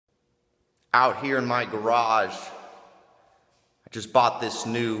out here in my garage. I just bought this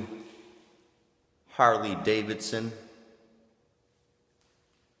new Harley Davidson.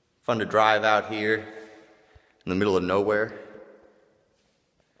 Fun to drive out here in the middle of nowhere.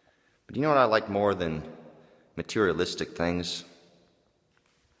 But you know what I like more than materialistic things?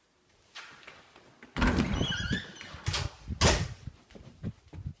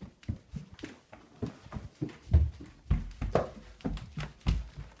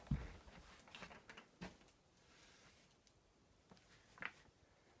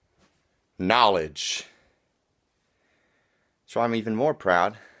 Knowledge. So I'm even more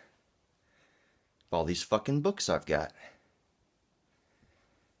proud of all these fucking books I've got.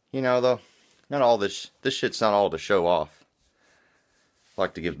 You know, though, not all this shit's not all to show off. I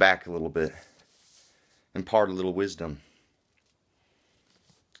like to give back a little bit, impart a little wisdom.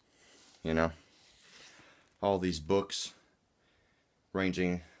 You know, all these books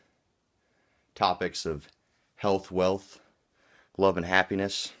ranging topics of health, wealth, love, and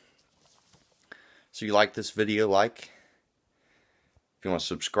happiness. So you like this video, if you want to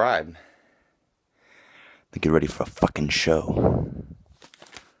subscribe, then get ready for a fucking show.